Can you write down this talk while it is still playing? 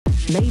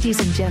Ladies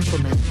and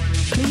gentlemen,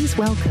 please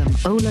welcome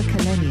Ola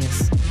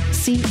Källenius,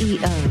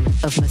 CEO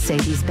of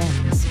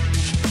Mercedes-Benz.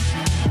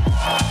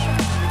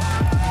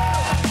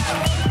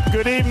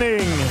 Good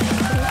evening.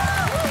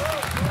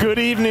 Good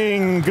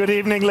evening. Good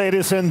evening,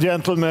 ladies and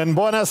gentlemen.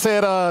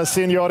 Buonasera,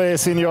 signore e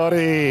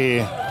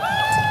signori.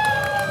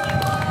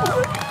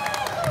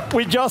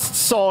 We just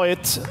saw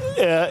it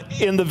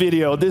in the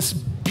video. This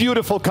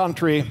beautiful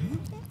country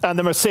and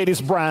the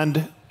Mercedes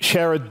brand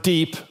share a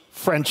deep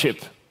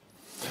friendship.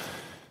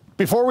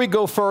 Before we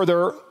go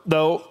further,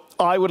 though,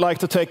 I would like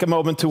to take a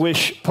moment to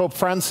wish Pope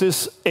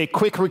Francis a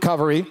quick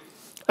recovery,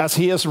 as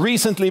he has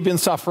recently been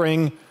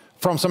suffering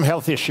from some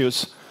health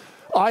issues.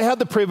 I had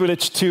the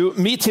privilege to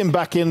meet him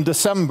back in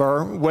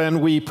December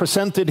when we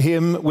presented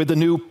him with the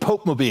new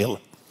Pope-mobile.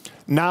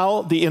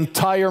 Now the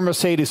entire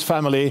Mercedes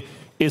family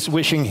is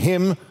wishing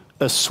him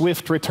a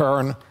swift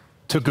return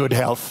to good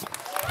health.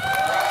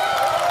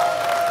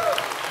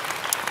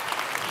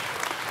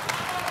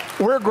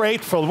 We're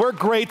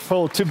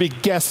grateful to be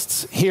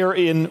guests here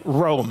in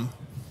Rome.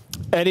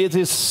 And it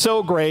is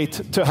so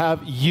great to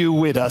have you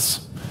with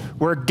us.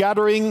 We're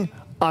gathering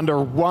under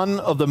one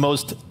of the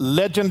most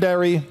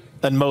legendary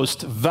and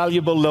most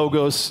valuable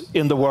logos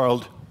in the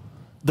world,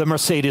 the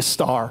Mercedes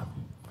star.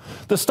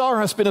 The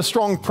star has been a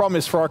strong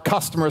promise for our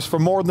customers for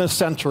more than a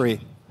century.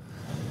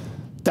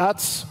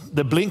 That's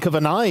the blink of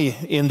an eye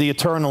in the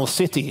eternal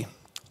city,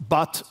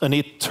 but an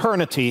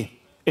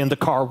eternity in the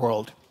car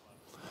world.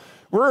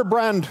 We're a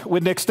brand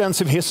with an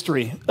extensive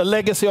history, a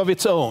legacy of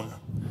its own.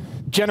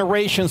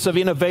 Generations of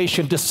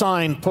innovation,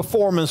 design,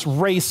 performance,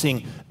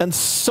 racing, and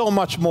so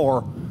much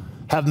more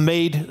have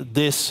made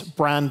this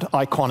brand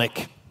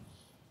iconic.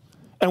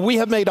 And we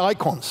have made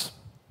icons,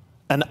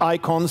 and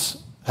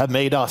icons have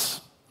made us.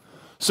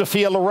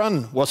 Sophia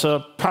Loren was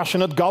a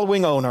passionate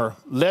gullwing owner.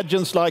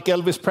 Legends like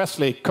Elvis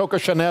Presley, Coco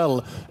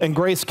Chanel, and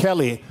Grace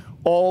Kelly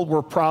all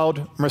were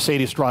proud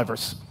Mercedes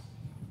drivers.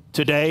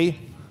 Today,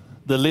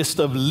 the list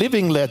of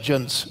living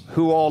legends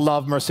who all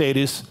love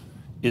Mercedes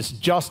is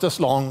just as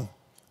long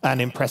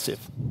and impressive.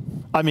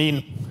 I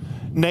mean,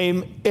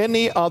 name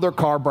any other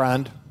car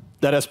brand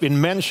that has been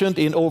mentioned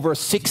in over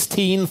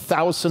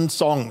 16,000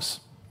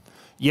 songs.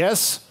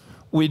 Yes,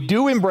 we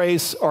do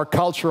embrace our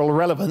cultural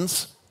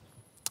relevance,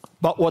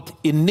 but what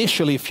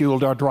initially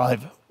fueled our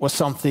drive was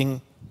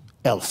something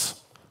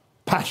else.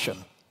 Passion.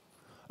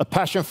 A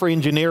passion for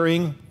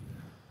engineering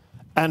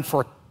and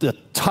for the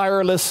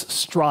tireless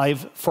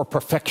strive for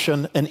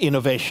perfection and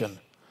innovation,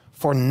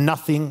 for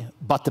nothing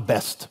but the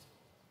best.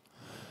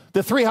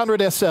 The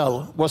 300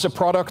 SL was a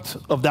product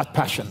of that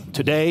passion.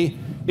 Today,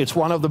 it's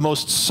one of the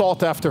most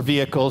sought-after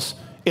vehicles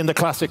in the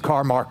classic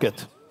car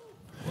market.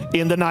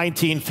 In the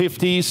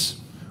 1950s,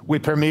 we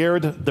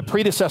premiered the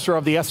predecessor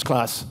of the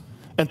S-Class,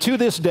 and to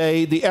this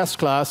day, the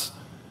S-Class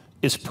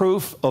is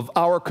proof of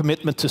our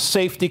commitment to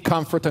safety,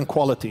 comfort, and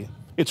quality.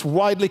 It's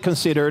widely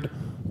considered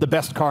the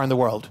best car in the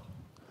world.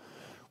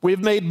 We've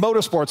made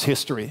motorsports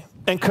history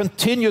and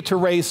continue to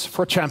race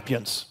for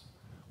champions.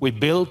 We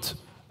built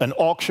and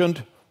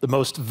auctioned the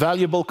most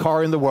valuable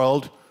car in the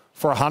world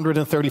for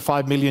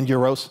 135 million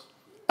euros,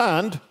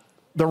 and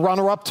the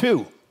runner-up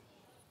too.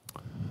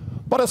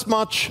 But as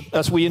much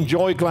as we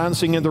enjoy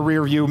glancing in the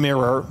rearview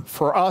mirror,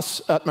 for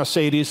us at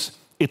Mercedes,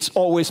 it's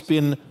always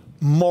been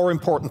more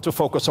important to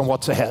focus on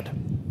what's ahead.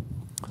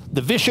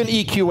 The Vision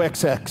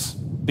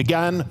EQXX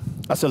began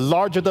as a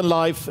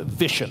larger-than-life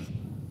vision.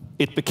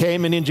 It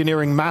became an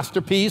engineering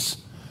masterpiece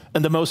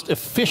and the most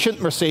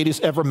efficient Mercedes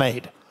ever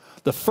made.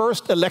 The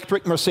first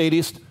electric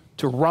Mercedes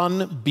to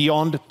run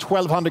beyond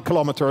 1,200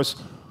 kilometers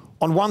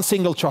on one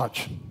single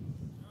charge.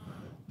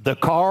 The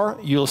car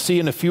you'll see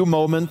in a few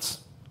moments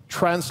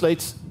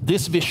translates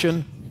this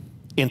vision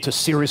into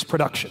series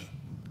production.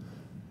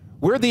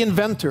 We're the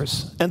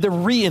inventors and the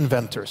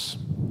reinventors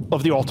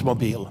of the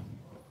automobile.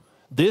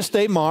 This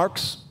day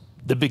marks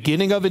the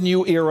beginning of a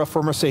new era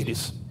for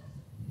Mercedes.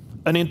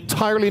 An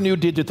entirely new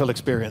digital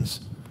experience,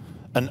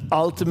 an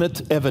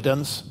ultimate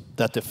evidence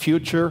that the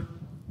future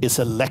is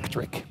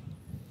electric.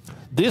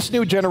 This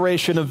new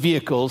generation of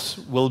vehicles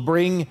will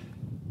bring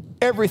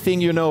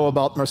everything you know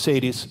about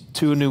Mercedes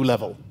to a new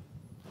level.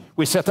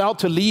 We set out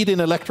to lead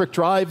in electric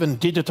drive and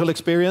digital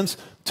experience.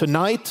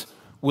 Tonight,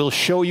 we'll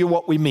show you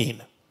what we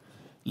mean.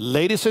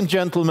 Ladies and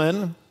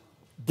gentlemen,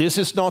 this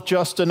is not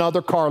just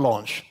another car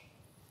launch.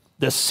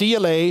 The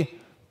CLA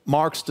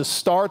marks the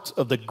start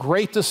of the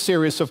greatest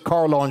series of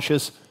car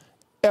launches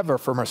ever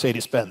for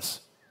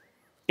Mercedes-Benz,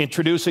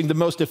 introducing the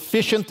most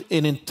efficient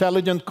and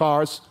intelligent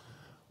cars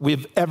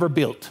we've ever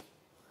built.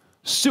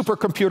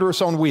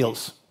 Supercomputers on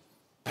wheels,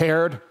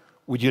 paired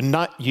with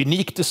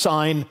unique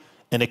design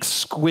and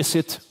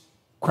exquisite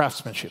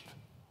craftsmanship.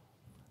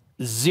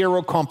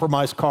 Zero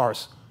compromise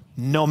cars,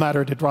 no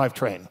matter the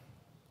drivetrain.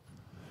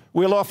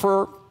 We'll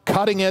offer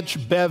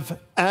cutting-edge BEV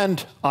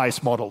and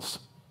ICE models.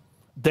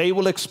 They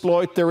will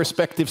exploit their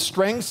respective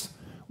strengths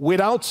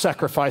without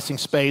sacrificing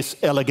space,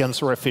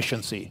 elegance, or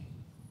efficiency.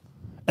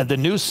 And the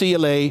new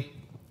CLA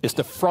is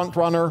the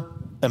front-runner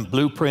and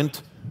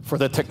blueprint for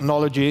the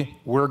technology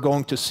we're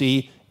going to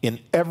see in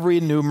every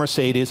new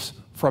Mercedes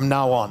from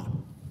now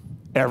on.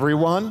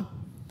 Everyone,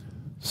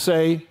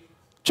 say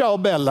ciao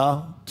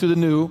bella to the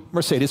new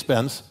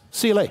Mercedes-Benz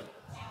CLA.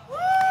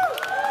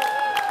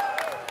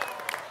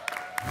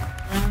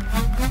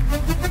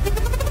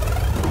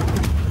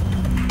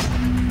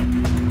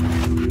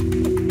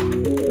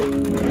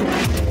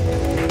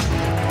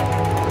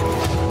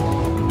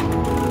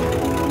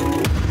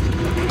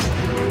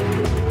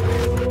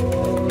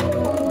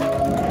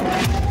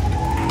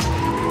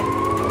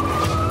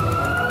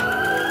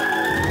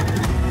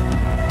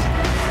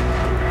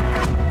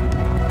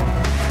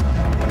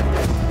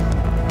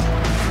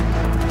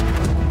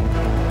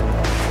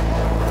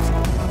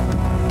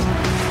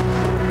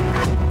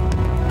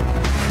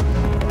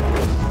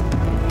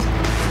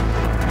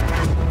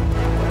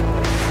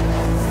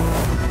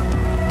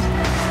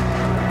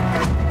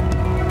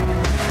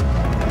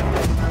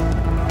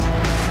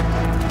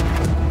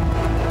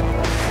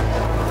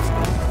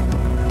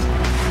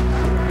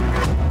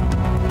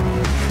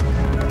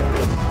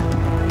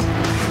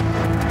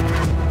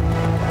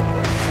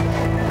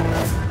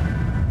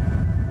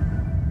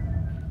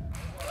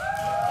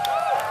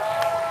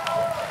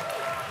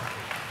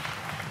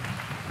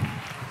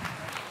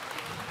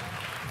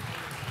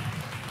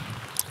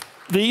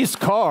 These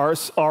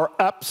cars are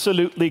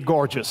absolutely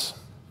gorgeous.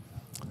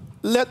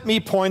 Let me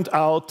point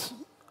out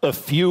a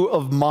few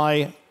of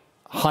my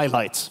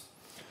highlights.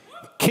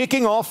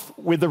 Kicking off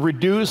with a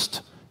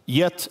reduced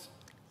yet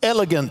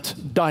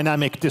elegant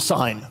dynamic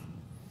design.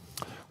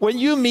 When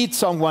you meet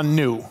someone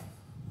new,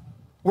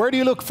 where do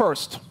you look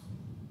first?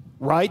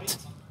 Right?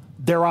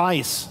 Their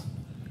eyes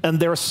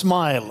and their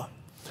smile.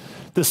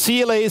 The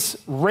CLA's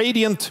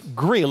radiant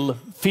grille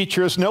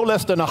features no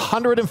less than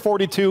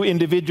 142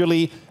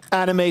 individually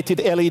animated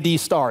LED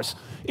stars.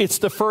 It's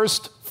the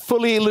first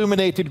fully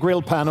illuminated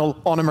grille panel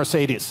on a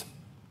Mercedes.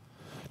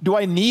 Do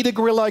I need a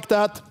grille like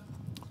that?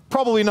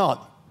 Probably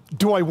not.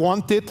 Do I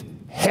want it?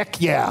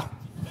 Heck yeah.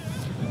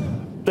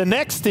 The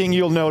next thing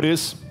you'll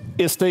notice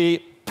is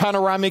the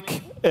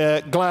panoramic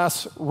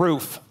glass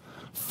roof,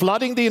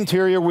 flooding the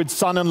interior with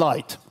sun and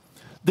light.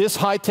 This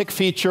high-tech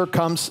feature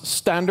comes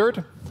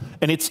standard,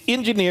 and it's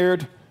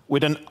engineered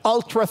with an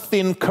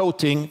ultra-thin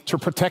coating to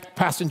protect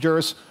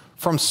passengers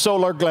from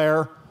solar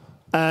glare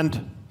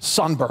and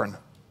sunburn.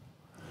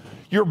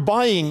 You're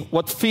buying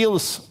what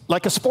feels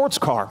like a sports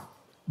car,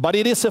 but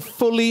it is a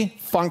fully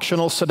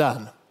functional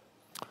sedan.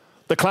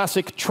 The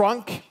classic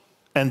trunk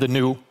and the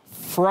new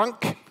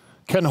frunk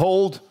can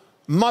hold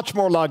much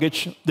more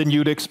luggage than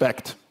you'd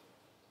expect.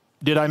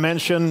 Did I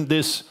mention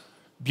this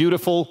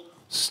beautiful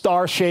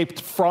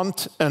star-shaped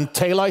front and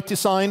taillight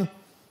design?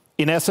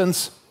 In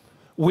essence,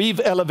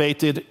 we've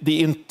elevated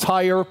the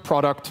entire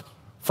product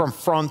from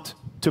front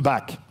to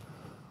back.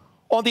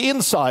 On the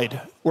inside,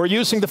 we're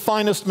using the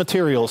finest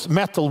materials,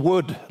 metal,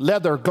 wood,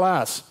 leather,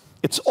 glass.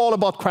 It's all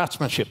about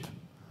craftsmanship.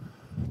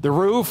 The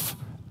roof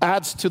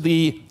adds to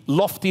the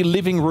lofty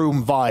living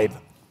room vibe.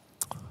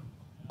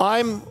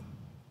 I'm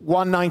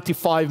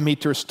 195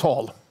 meters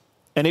tall,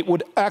 and it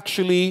would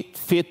actually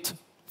fit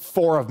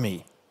 4 of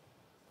me.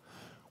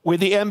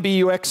 With the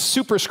MBUX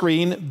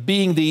Superscreen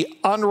being the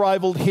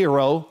unrivaled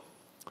hero,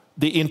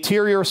 the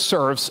interior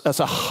serves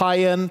as a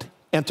high-end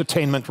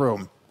entertainment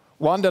room.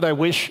 One that I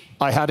wish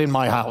I had in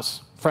my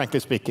house, frankly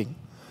speaking.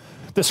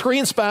 The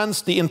screen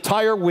spans the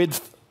entire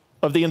width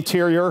of the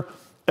interior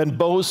and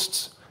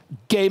boasts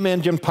game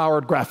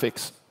engine-powered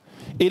graphics.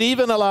 It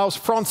even allows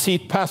front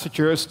seat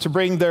passengers to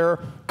bring their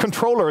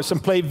controllers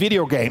and play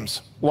video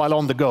games while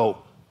on the go.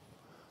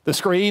 The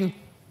screen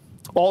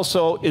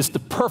also is the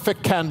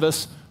perfect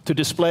canvas to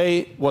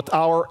display what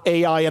our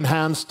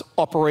AI-enhanced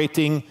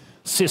operating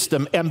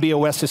system,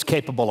 MB.OS, is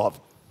capable of.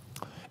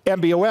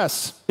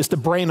 MB.OS is the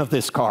brain of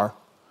this car,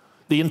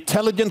 the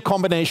intelligent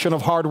combination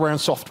of hardware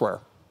and software.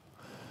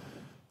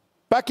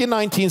 Back in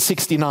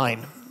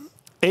 1969,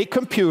 a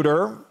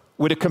computer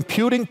with a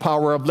computing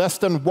power of less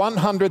than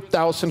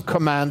 100,000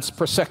 commands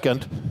per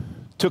second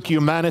took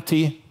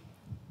humanity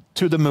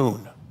to the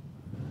moon.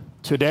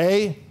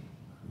 Today,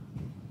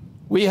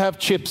 we have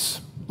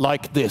chips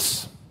like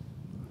this.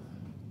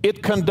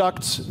 It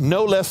conducts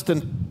no less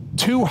than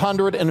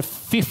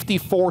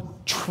 254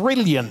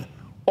 trillion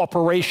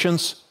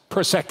operations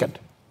per second.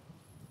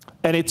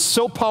 And it's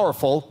so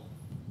powerful,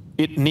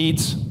 it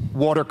needs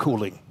water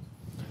cooling.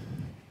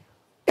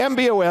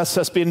 MB.OS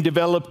has been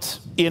developed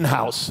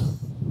in-house,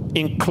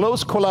 in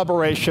close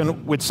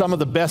collaboration with some of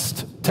the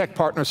best tech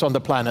partners on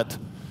the planet.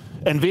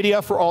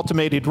 NVIDIA for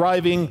automated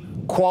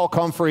driving,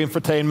 Qualcomm for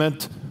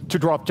infotainment, to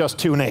drop just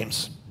 2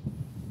 names.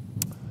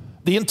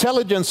 The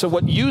intelligence of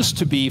what used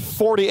to be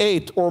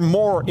 48 or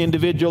more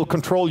individual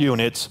control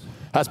units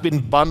has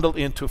been bundled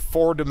into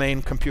 4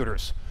 domain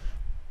computers.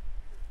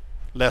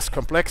 Less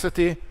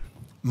complexity,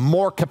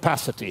 more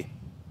capacity.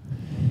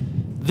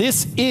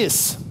 This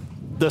is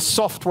the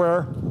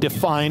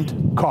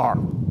software-defined car.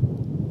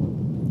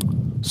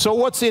 So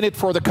what's in it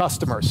for the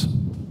customers?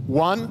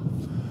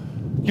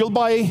 1, you'll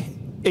buy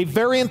a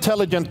very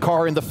intelligent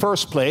car in the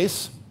first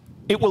place.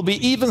 It will be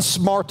even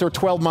smarter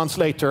 12 months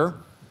later,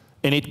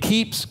 and it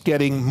keeps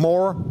getting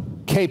more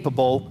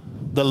capable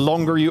the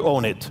longer you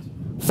own it,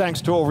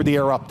 thanks to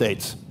over-the-air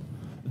updates.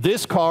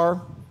 This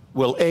car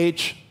will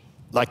age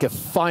like a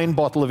fine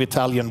bottle of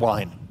Italian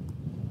wine.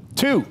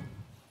 2,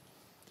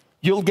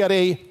 you'll get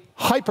a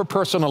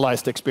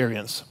hyper-personalized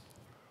experience,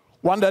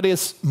 one that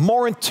is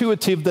more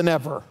intuitive than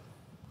ever.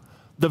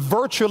 The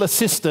virtual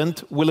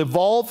assistant will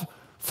evolve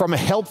from a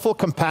helpful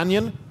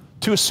companion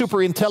to a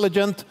super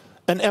intelligent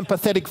and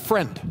empathetic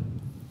friend,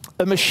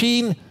 a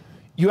machine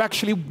you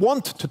actually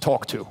want to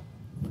talk to.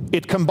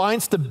 It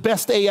combines the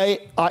best AI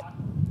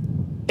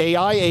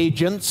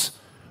agents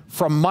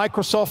from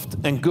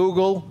Microsoft and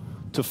Google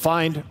to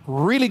find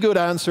really good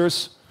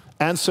answers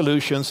and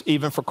solutions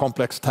even for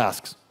complex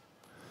tasks.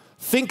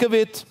 Think of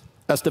it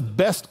as the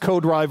best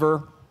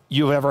co-driver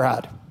you've ever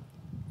had,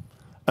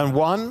 and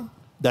one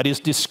that is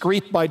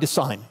discreet by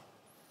design.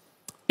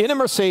 In a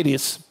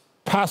Mercedes,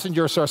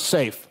 passengers are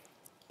safe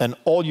and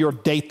all your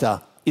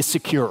data is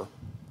secure.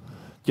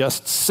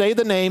 Just say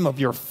the name of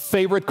your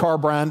favorite car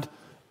brand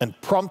and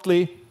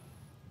promptly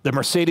the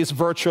Mercedes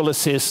Virtual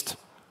Assist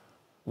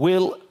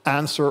will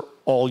answer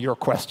all your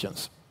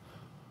questions.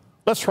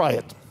 Let's try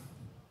it.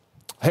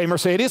 Hey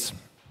Mercedes.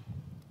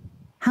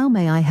 How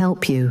may I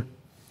help you?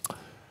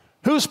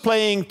 Who's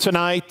playing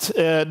tonight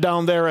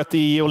down there at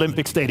the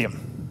Olympic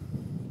Stadium?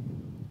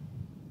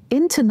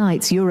 In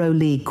tonight's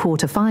EuroLeague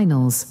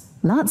quarter-finals,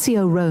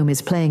 Lazio Rome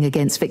is playing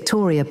against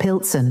Victoria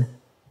Pilsen.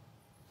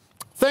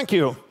 Thank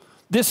you.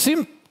 This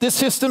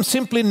system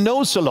simply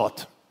knows a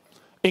lot,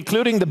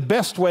 including the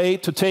best way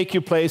to take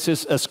you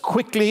places as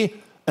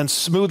quickly and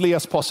smoothly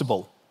as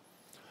possible.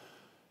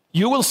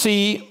 You will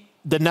see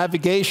the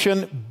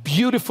navigation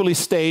beautifully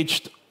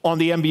staged on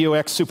the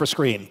MBUX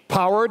Superscreen,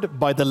 powered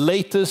by the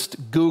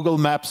latest Google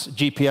Maps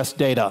GPS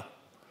data,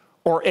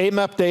 or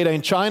AMAP data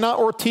in China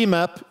or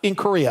TMAP in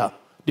Korea,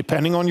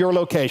 depending on your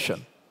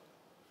location.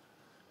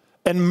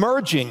 And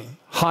merging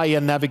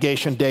high-end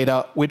navigation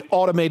data with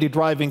automated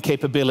driving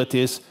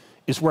capabilities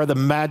is where the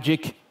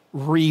magic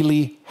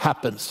really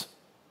happens.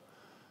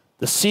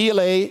 The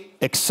CLA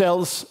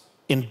excels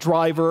in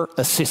driver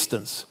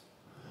assistance.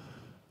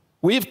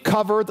 We've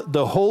covered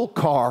the whole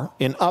car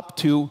in up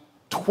to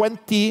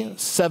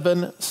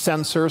 27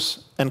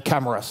 sensors and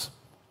cameras,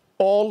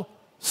 all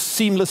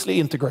seamlessly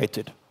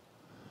integrated.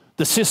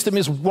 The system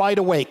is wide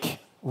awake,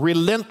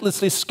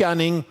 relentlessly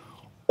scanning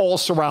all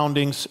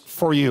surroundings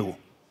for you.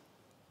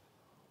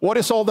 What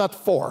is all that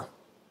for?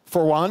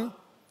 For one,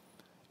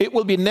 it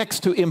will be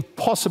next to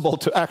impossible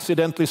to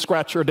accidentally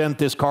scratch or dent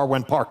this car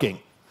when parking,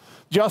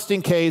 just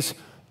in case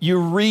you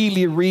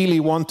really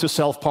want to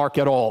self-park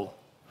at all.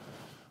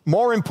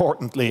 More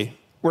importantly,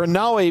 we're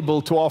now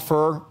able to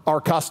offer our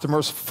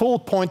customers full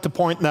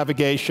point-to-point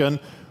navigation,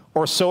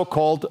 or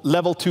so-called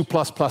level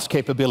 2++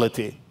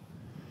 capability,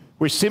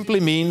 which simply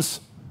means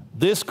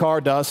this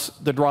car does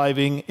the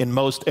driving in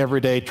most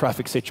everyday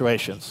traffic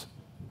situations.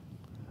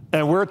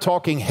 And we're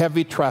talking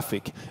heavy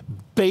traffic,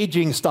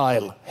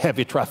 Beijing-style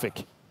heavy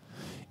traffic.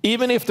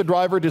 Even if the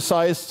driver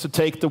decides to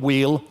take the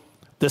wheel,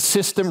 the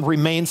system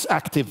remains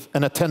active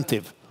and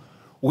attentive.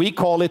 We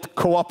call it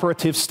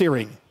cooperative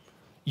steering.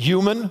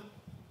 Human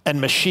and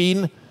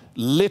machine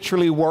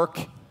literally work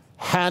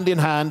hand in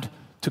hand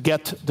to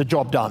get the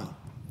job done.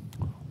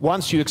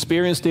 Once you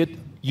experienced it,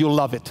 you'll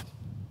love it.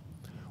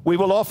 We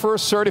will offer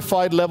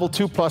certified level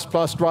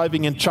 2++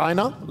 driving in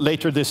China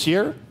later this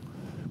year.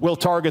 We'll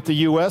target the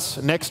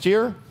US next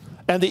year,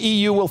 and the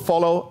EU will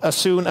follow as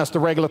soon as the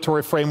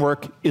regulatory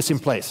framework is in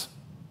place.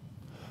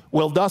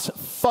 We'll thus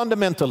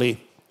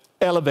fundamentally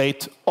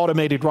elevate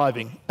automated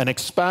driving and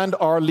expand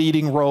our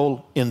leading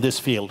role in this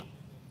field.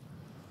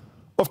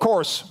 Of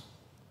course,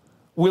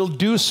 we'll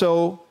do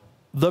so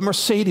the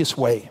Mercedes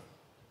way: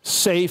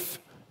 safe,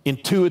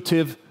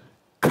 intuitive,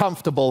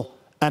 comfortable,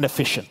 and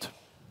efficient.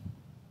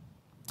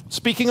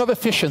 Speaking of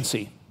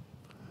efficiency,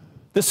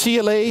 the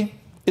CLA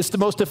is the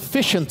most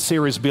efficient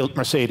series-built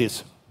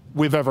Mercedes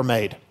we've ever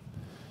made.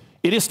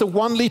 It is the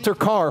 1-liter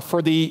car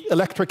for the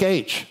electric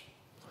age,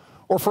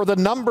 or for the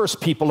numbers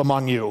people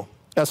among you,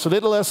 as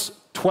little as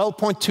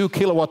 12.2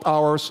 kilowatt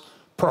hours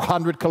per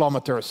 100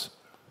 kilometers.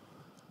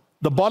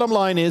 The bottom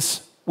line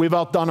is, we've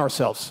outdone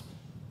ourselves.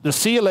 The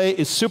CLA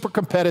is super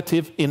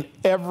competitive in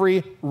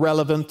every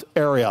relevant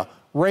area: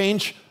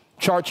 range,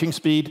 charging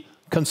speed,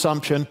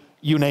 consumption,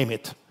 you name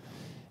it.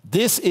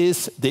 This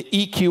is the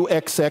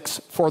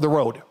EQXX for the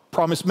road.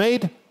 Promise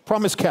made,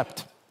 promise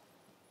kept.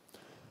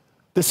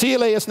 The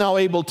CLA is now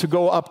able to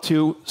go up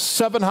to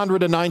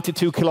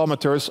 792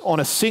 kilometers on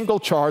a single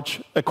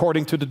charge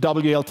according to the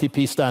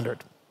WLTP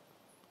standard.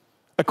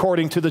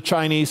 According to the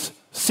Chinese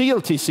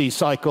CLTC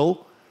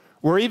cycle,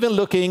 we're even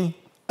looking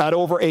at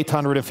over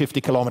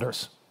 850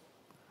 kilometers.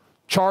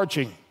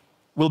 Charging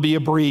will be a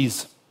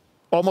breeze,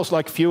 almost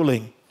like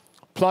fueling.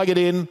 Plug it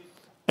in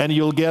and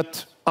you'll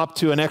get up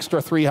to an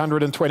extra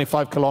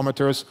 325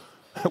 kilometers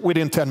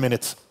within 10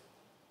 minutes.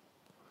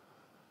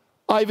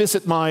 I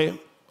visit my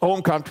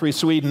home country,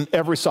 Sweden,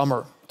 every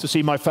summer to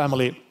see my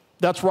family.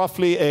 That's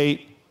roughly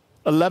a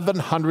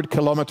 1,100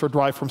 kilometer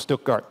drive from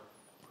Stuttgart.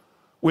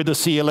 With the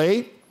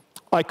CLA,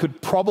 I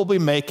could probably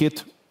make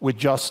it with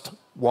just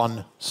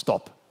one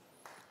stop.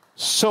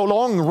 So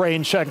long,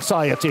 range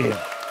anxiety.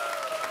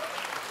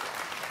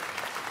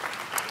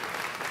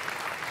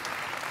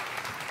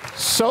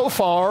 So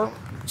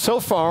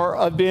far,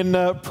 I've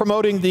been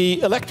promoting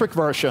the electric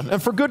version,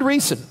 and for good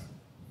reason.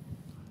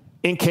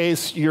 In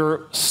case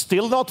you're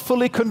still not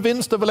fully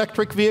convinced of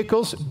electric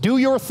vehicles, do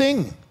your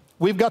thing.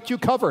 We've got you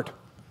covered.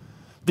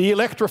 The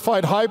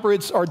electrified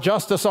hybrids are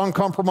just as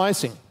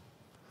uncompromising.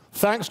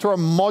 Thanks to our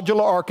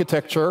modular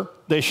architecture,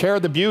 they share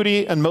the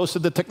beauty and most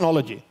of the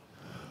technology.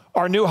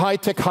 Our new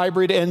high-tech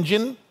hybrid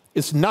engine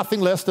is nothing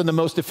less than the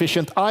most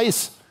efficient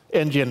ICE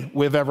engine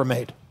we've ever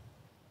made.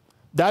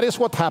 That is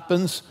what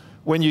happens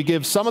when you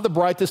give some of the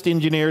brightest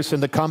engineers in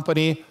the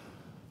company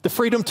the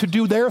freedom to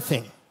do their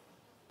thing.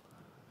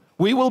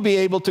 We will be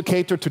able to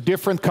cater to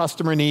different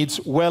customer needs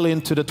well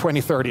into the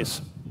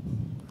 2030s.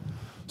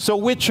 So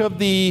which of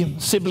the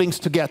siblings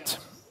to get?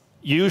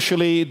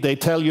 Usually they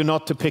tell you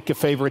not to pick a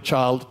favorite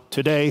child.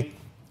 Today,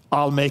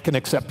 I'll make an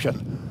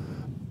exception.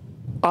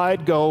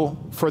 I'd go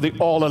for the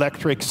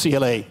all-electric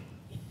CLA.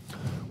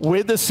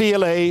 With the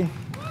CLA,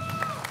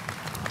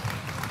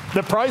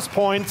 the price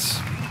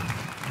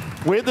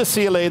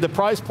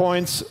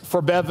points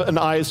for BEV and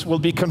ICE will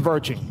be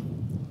converging.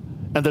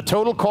 And the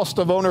total cost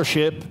of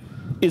ownership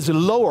is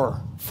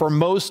lower for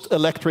most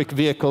electric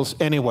vehicles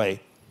anyway.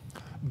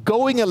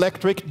 Going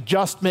electric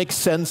just makes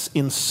sense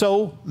in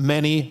so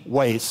many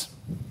ways.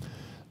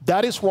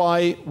 That is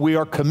why we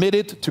are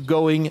committed to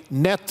going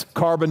net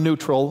carbon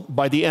neutral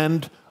by the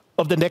end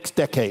of the next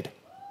decade.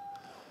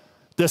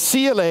 The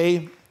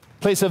CLA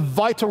plays a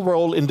vital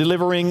role in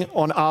delivering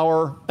on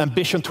our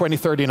Ambition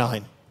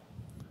 2039.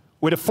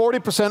 With a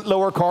 40%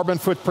 lower carbon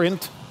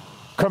footprint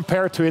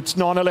compared to its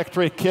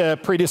non-electric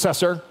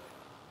predecessor,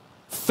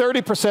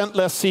 30%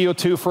 less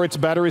CO2 for its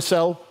battery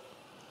cell,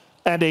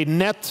 and a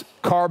net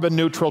carbon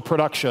neutral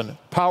production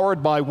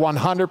powered by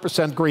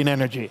 100% green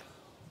energy.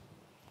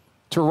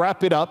 To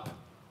wrap it up,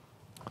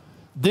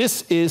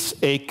 this is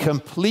a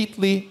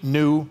completely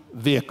new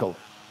vehicle.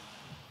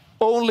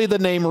 Only the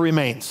name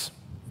remains.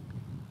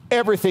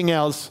 Everything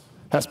else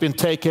has been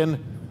taken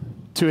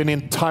to an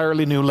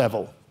entirely new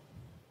level.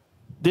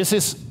 This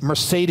is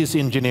Mercedes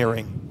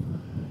engineering.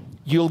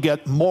 You'll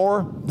get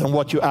more than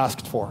what you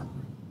asked for.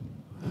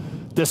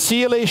 The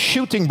CLA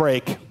shooting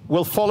brake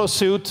will follow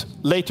suit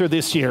later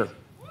this year.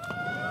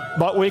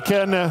 But we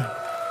can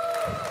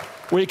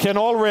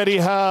already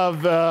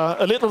have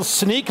a little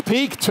sneak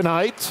peek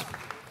tonight.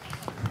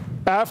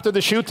 After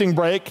the shooting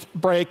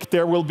brake,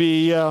 there will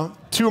be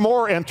 2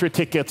 more entry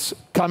tickets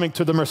coming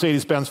to the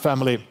Mercedes-Benz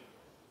family.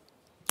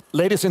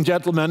 Ladies and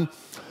gentlemen,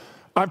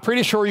 I'm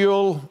pretty sure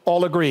you'll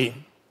all agree.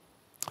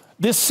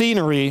 This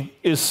scenery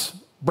is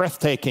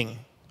breathtaking.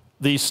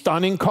 These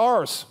stunning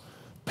cars,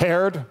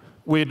 paired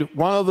with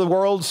one of the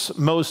world's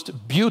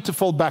most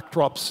beautiful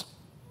backdrops.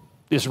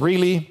 This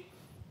really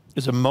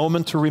is a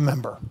moment to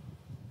remember.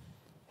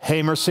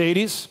 Hey,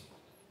 Mercedes,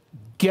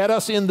 get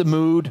us in the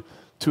mood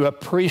to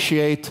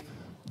appreciate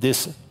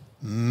this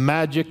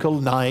magical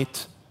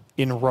night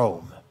in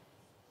Rome.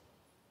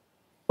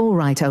 All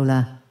right,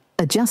 Ola.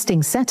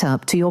 Adjusting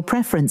setup to your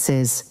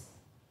preferences.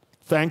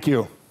 Thank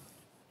you.